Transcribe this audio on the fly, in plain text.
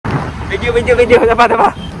Video.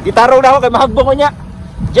 Tapa. Gitarong na ako kay mahagbong ko niya.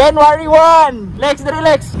 January 1! Lex, dali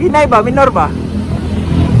Lex! Hinay ba? Minor ba?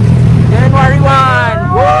 January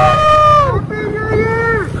 1! Woo!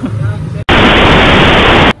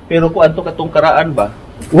 Pero kung anto katong karaan ba?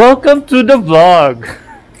 Welcome to the vlog!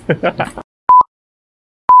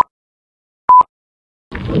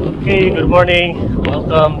 Okay, good morning.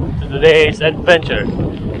 Welcome to today's adventure.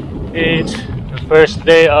 It's the first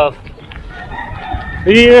day of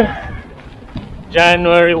the year,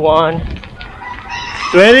 January 1,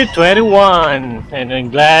 2021, and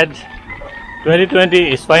I'm glad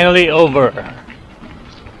 2020 is finally over.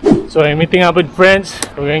 So I'm meeting up with friends.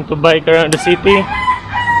 We're going to bike around the city,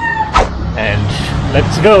 and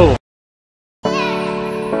let's go.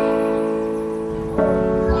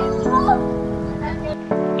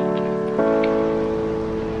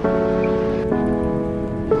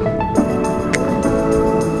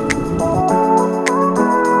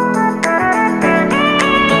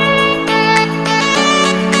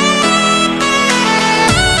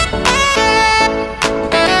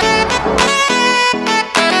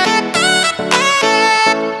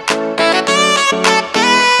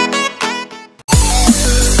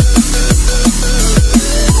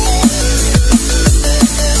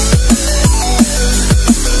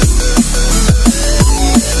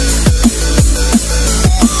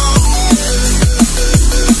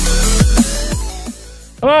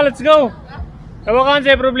 Let's go! Kawakan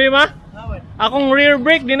sa problema? Akong rear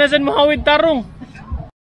brake, di na saan mahawid tarong.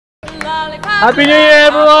 Happy New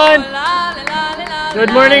Year everyone!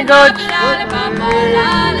 Good morning coach!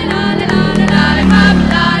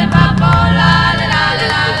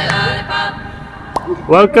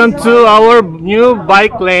 Welcome to our new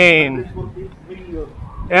bike lane.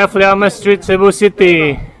 F. Llama Street, Cebu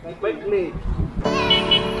City.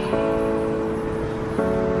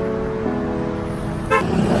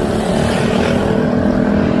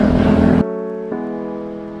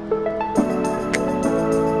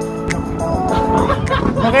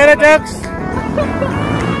 Okay na, Tex?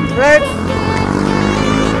 Right?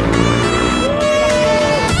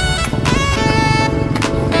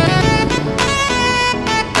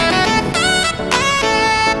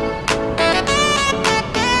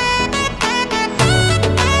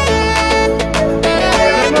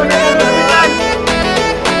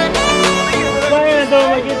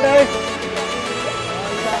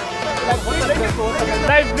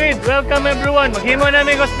 Live feed, welcome everyone. Maghimo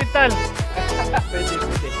namin hospital.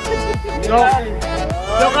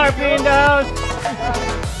 Doc RP in the house.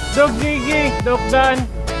 Doc Gigi, Doc Dan,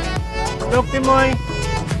 Doc Timoy,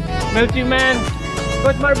 Melchi Man,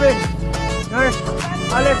 Coach Marvin, Nurse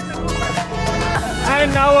Alex,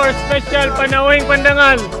 and our special panawing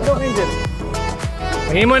pandangal, Doc Angel.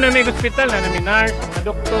 Mahimo na may hospital na namin nurse, na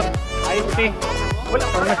doktor, IT.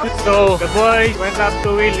 So the boys went up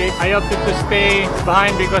to Willie. I opted to stay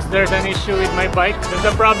behind because there's an issue with my bike. There's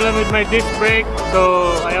a problem with my disc brake,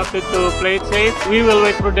 so I opted to play it safe. We will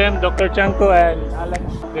wait for them, Dr. Chanko and Alex.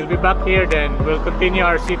 They'll be back here, then we'll continue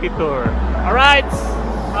our city tour. Alright!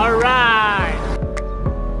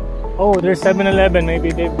 Oh, there's 7-Eleven.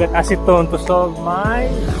 Maybe they've got acetone to solve my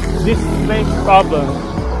disc brake problem.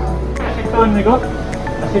 Acetone, amigo?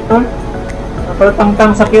 Acetone?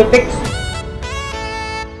 Napalutang-tang sa Q-Tex.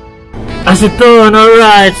 Acetone,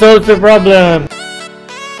 alright, solves the problem.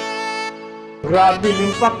 Grabe,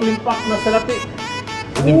 limpak na sa lati.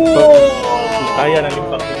 Limpak. Kaya na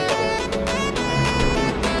limpak.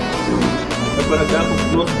 Nagparag ako,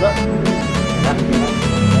 close ba?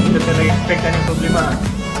 Hindi ka nag-expect ng problema.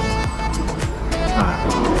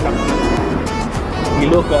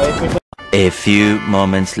 Hilo ka. A few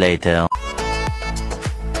moments later.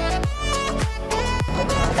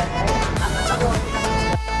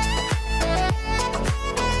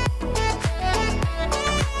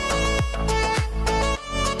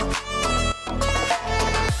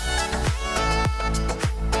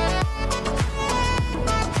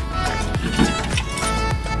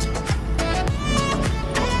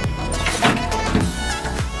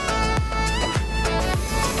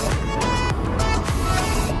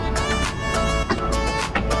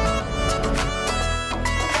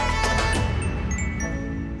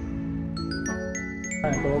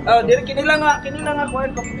 Oh, diri kinila nga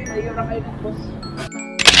kuan ko ayo ra kay boss.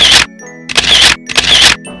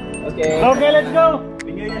 Okay. Okay, let's go.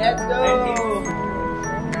 Let's go.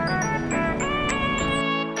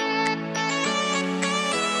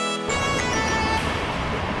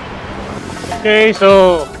 Okay,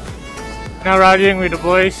 so now riding with the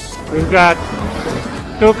boys. We've got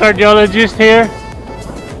 2 cardiologists here,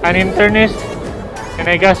 an internist,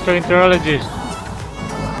 and a gastroenterologist.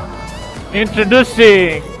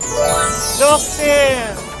 Introducing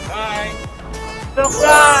Doktin! Hi!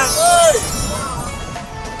 Dokdan!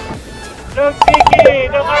 Dok Kiki!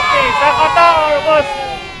 Dok Arti! Sakata or boss?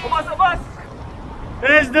 Boss!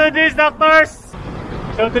 Let's do this, doctors!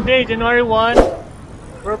 So today, January 1,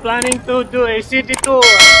 we're planning to do a city tour.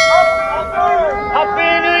 Happy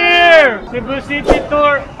New Year! Cebu City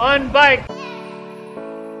tour on bike.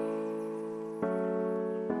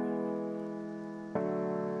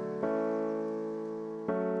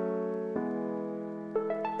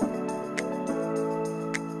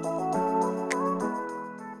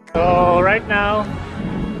 So right now,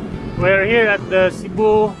 we're here at the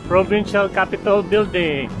Cebu Provincial Capitol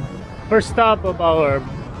building. First stop of our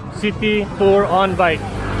city tour on bike.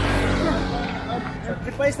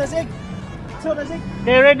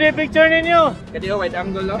 Okay, ready picture ninyo? Kadiyo, wide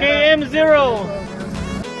angle lang. KM0.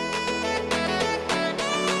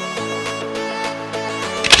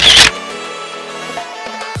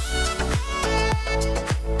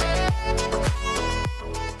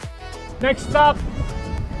 Next stop,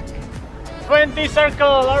 Fuente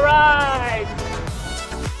Circle. Alright!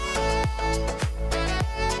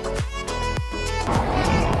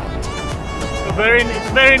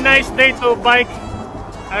 It's very nice day to bike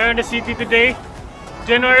around the city today.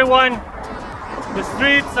 January 1, the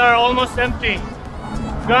streets are almost empty.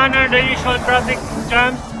 Gone are the usual traffic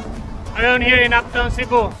jams around here in uptown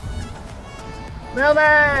Cebu.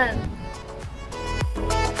 Melman!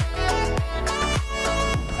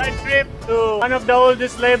 Side trip to one of the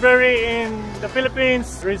oldest library in the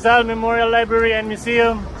Philippines, Rizal Memorial Library and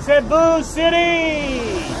Museum, Cebu City!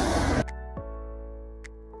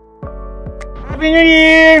 Happy New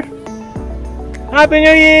Year! Happy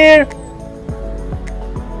New Year!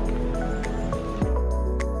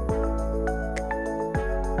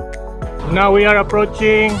 Now we are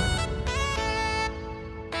approaching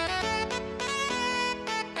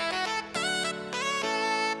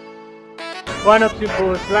one of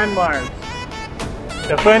Cebu's landmarks,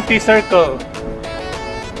 the Fuente Circle.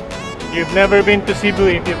 You've never been to Cebu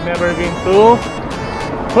if you've never been to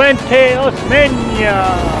Fuente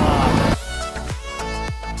Osmena.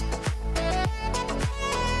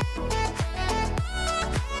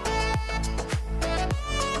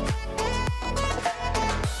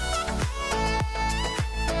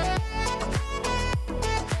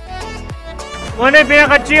 One of the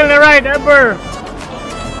pinaka-chill na ride ever.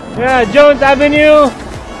 Yeah, Jones Avenue,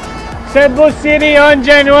 Cebu City on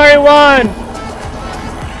January 1.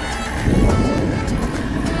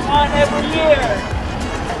 On every year.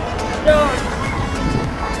 Jones.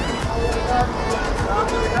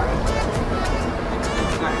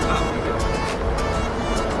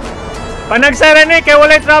 Panagsara ni kay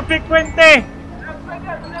walay traffic Puente.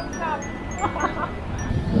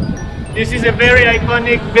 This is a very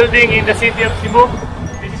iconic building in the city of Cebu.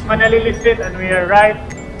 This is Manalili Street and we are right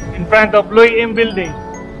in front of Louis M building.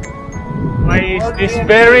 Why is this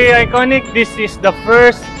very iconic? This is the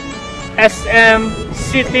first SM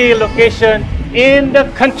city location in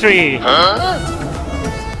the country.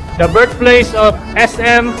 The birthplace of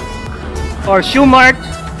SM or Shoe Mart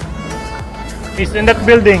is in that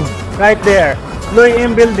building right there, Louis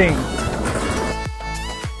M building.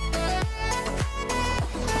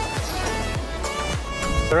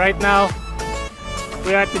 So right now,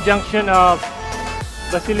 we are at the junction of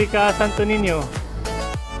Basilica Santo Nino.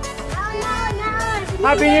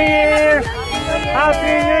 Happy New Year!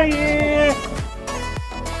 Happy New Year!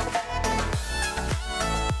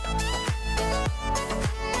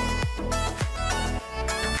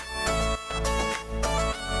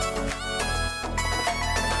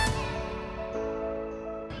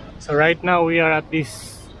 So right now we are at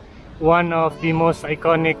this one of the most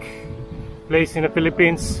iconic place in the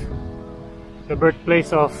Philippines, the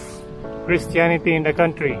birthplace of Christianity in the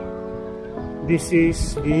country. This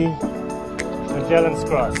is the Magellan's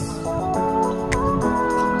Cross.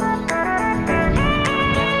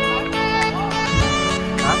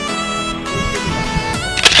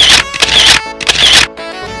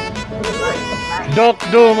 Doc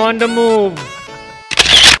Doom on the move.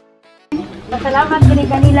 Salamat kini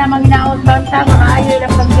kanila manginaot banta mga ayo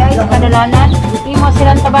ilang pagbiyay sa kadalanan. Imo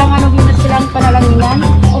silang tabangan ug imo silang panalanginan.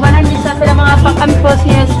 Ubanan misa sila mga pakampos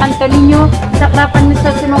ni Santo Nino. Saklapan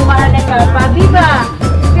misa sa mga mahal na pabiba.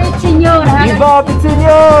 Great Senyor. Viva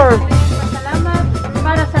Senyor! Salamat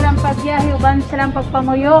para sa lang pagbiyahe uban silang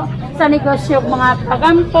pagpanguyo sa negosyo mga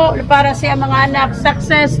pakampo para sa mga anak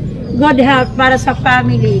success, good health para sa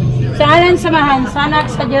family. Sa alang samahan sa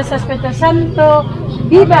anak sa Diyos sa Espiritu Santo.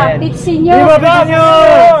 Viva Senyor! Viva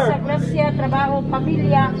Senyor! Sa grasya, trabaho,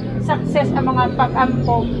 pamilya, success ang mga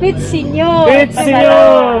pag-ampo. Pit Senior! Pit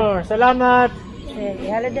Senior! Salamat! Sir,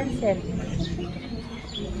 ihalo din, sir.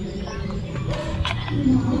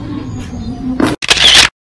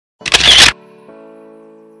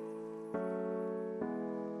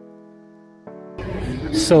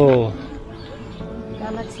 So,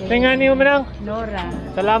 Salamat, sir. tingnan niyo manang. Nora.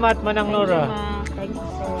 Salamat manang Nora. Thank you,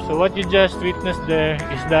 sir. So what you just witnessed there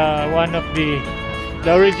is the one of the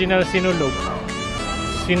original sinulog.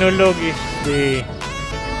 Sinulog is the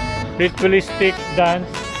ritualistic dance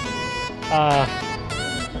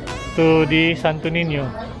to the Santo Nino.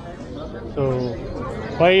 So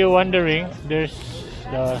why you wondering, there's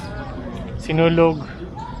the sinulog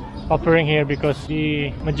offering here because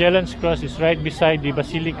the Magellan's Cross is right beside the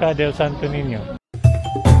Basilica del Santo Nino.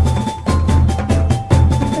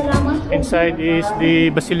 Inside is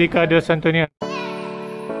the Basilica del Santo Nino.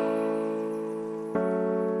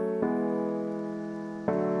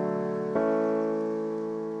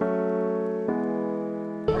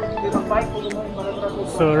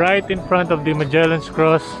 So right in front of the Magellan's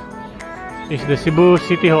Cross is the Cebu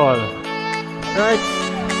City Hall. Right.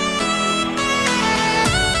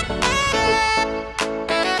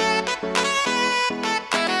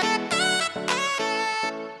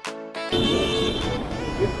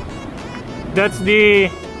 That's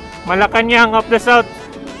the Malacanang of the South,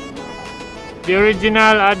 the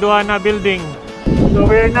original Aduana building. So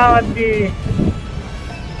we're now at the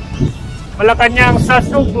Malacanang sa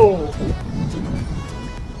Cebu.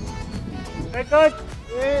 Hey coach!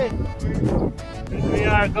 Hey. We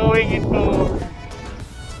are going into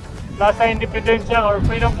Plaza Independencia or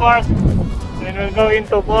Freedom Park, and we'll go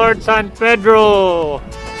into Fort San Pedro.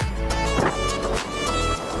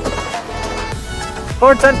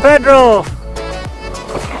 Fort San Pedro!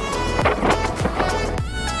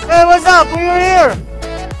 Hey, what's up? We're here!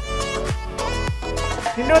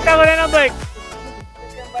 Sinuta ko na ng bike.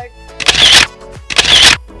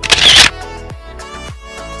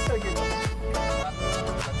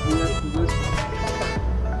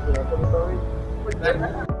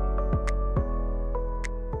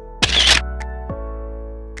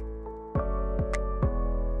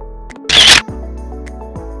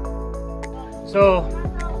 So,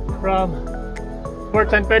 from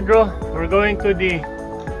Fort San Pedro, we're going to the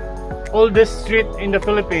oldest street in the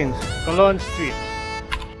Philippines, Colon Street.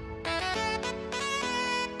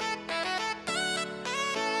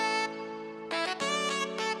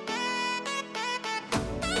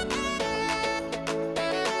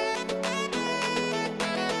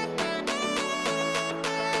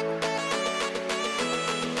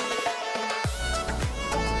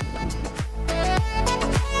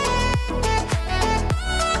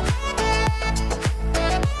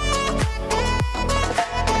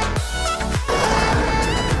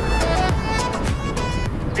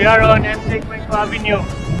 We are on Enriquez Avenue,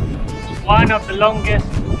 one of the longest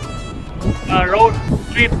road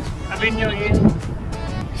trip avenue in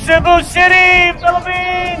Cebu City,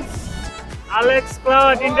 Philippines! Alex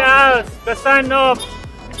Cloud in the house, the son of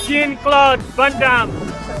Jean-Claude Van Damme.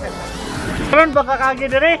 Karon ba kakagi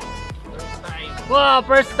diri? Wow,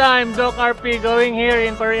 first time Doc RP going here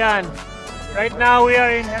in Korean. Right now we are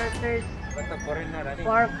in Heritage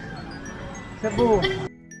Park, Cebu.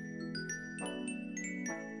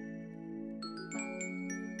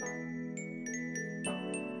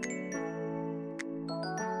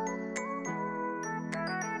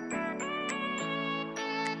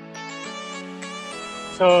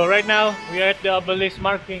 So right now we are at the obelisk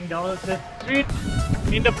marking the oldest street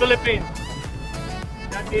in the Philippines.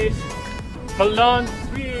 That is Colon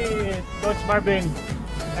Street. Coach Marvin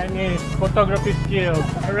and his photography skills.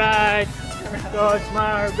 Alright, Coach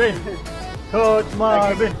Marvin, Coach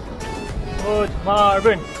Marvin, Coach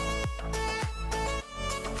Marvin.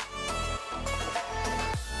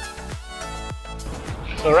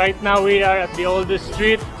 So right now we are at the oldest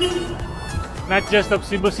street, not just of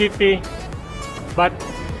Cebu City, but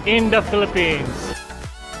in the Philippines.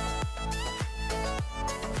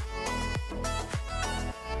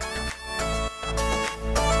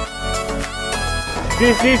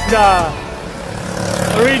 This is the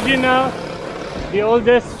original, the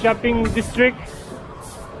oldest shopping district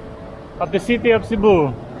of the city of Cebu.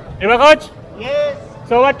 Diba, Coach? Yes!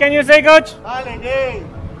 So what can you say, Coach? Holiday!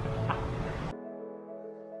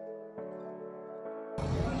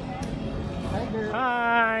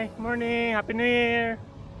 Hi! Morning! Happy New Year!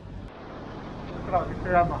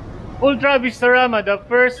 Ultra Vistarama, the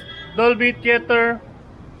first Dolby Theater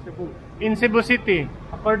in Cebu City,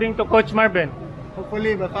 according to Coach Marvin.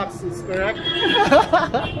 Hopefully the facts is correct.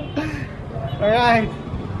 Alright.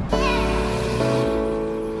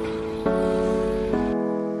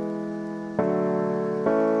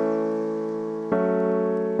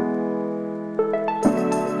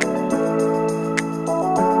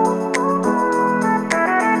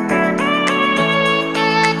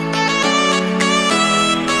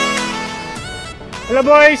 na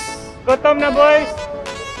boys. Gutom na boys.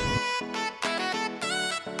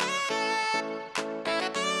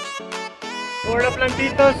 Pura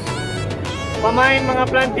plantitos. Pamain mga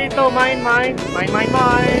plantito. Mine.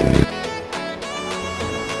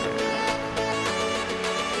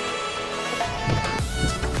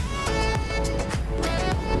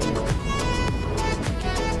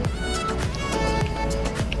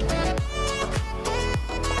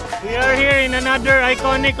 We are here in another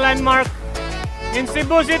iconic landmark in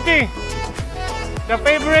Cebu City. The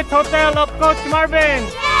favorite hotel of Coach Marvin.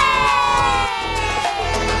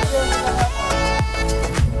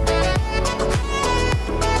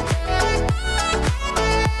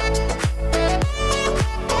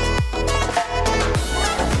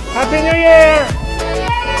 Happy New Year!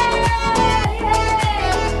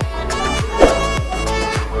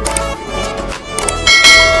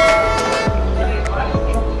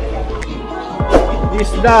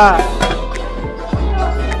 Isda,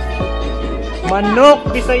 manok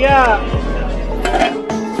Bisaya,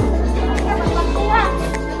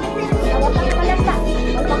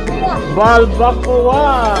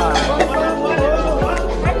 balbacoa,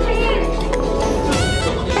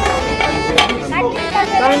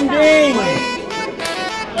 sanding.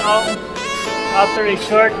 Now, after a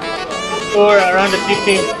short tour around the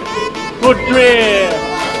city, food trip.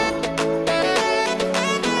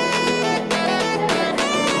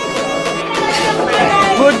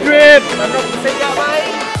 Good trip! Manok Bisaya, bay!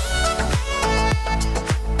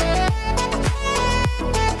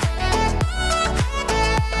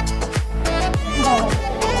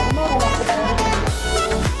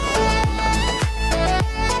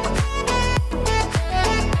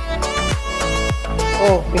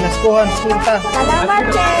 Oh, pinaskuhan, sulta. Salamat,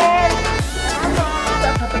 Jen!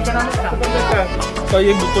 Kaya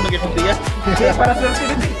yung buto na kitong tiya. Para swerte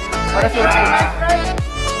din. Para swerte.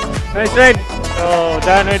 Nice ride! So,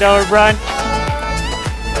 done with our brunch.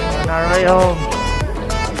 On our way home.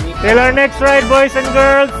 Till our next ride, boys and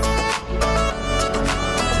girls!